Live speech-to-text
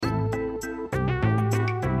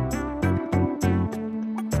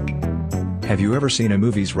Have you ever seen a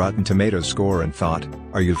movie's Rotten Tomatoes score and thought,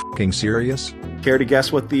 are you f***ing serious? Care to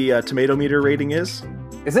guess what the tomato meter rating is?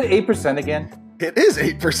 Is it 8% again? It is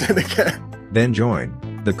 8% again. Then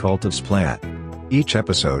join the Cult of Splat. Each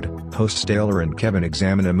episode, hosts Taylor and Kevin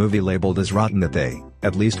examine a movie labeled as rotten that they,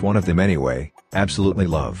 at least one of them anyway, absolutely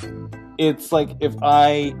love. It's like if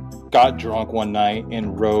I got drunk one night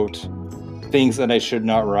and wrote things that I should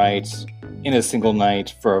not write in a single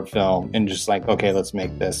night for a film and just like, okay, let's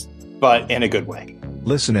make this, but in a good way.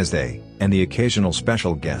 Listen as they, and the occasional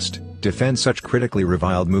special guest, defend such critically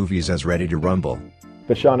reviled movies as Ready to Rumble.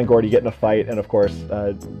 But Sean and Gordy get in a fight and, of course,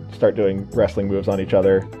 start doing wrestling moves on each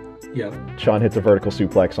other. Yep. Sean hits a vertical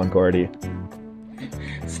suplex on Gordy.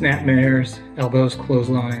 Snapmares, elbows,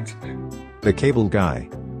 clotheslines. The Cable Guy.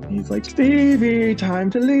 He's like, Stevie, time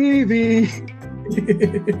to leavey.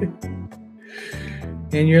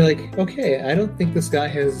 And you're like, okay, I don't think this guy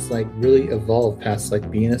has like really evolved past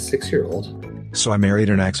like being a 6-year-old. So I Married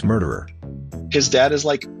an Axe Murderer. His dad is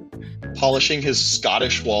like polishing his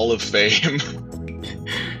Scottish wall of fame.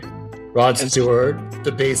 Rod Stewart,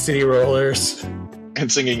 the Bay City Rollers.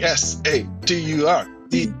 And singing S-A-T-U-D-A-Y.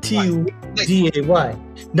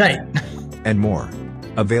 Night. And more.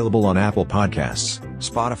 Available on Apple Podcasts,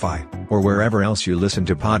 Spotify, or wherever else you listen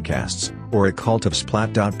to podcasts, or at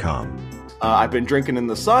cultofsplat.com. I've been drinking in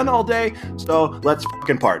the sun all day, so let's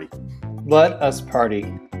fucking party. Let us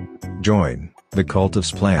party. Join the Cult of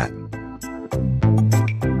Splat.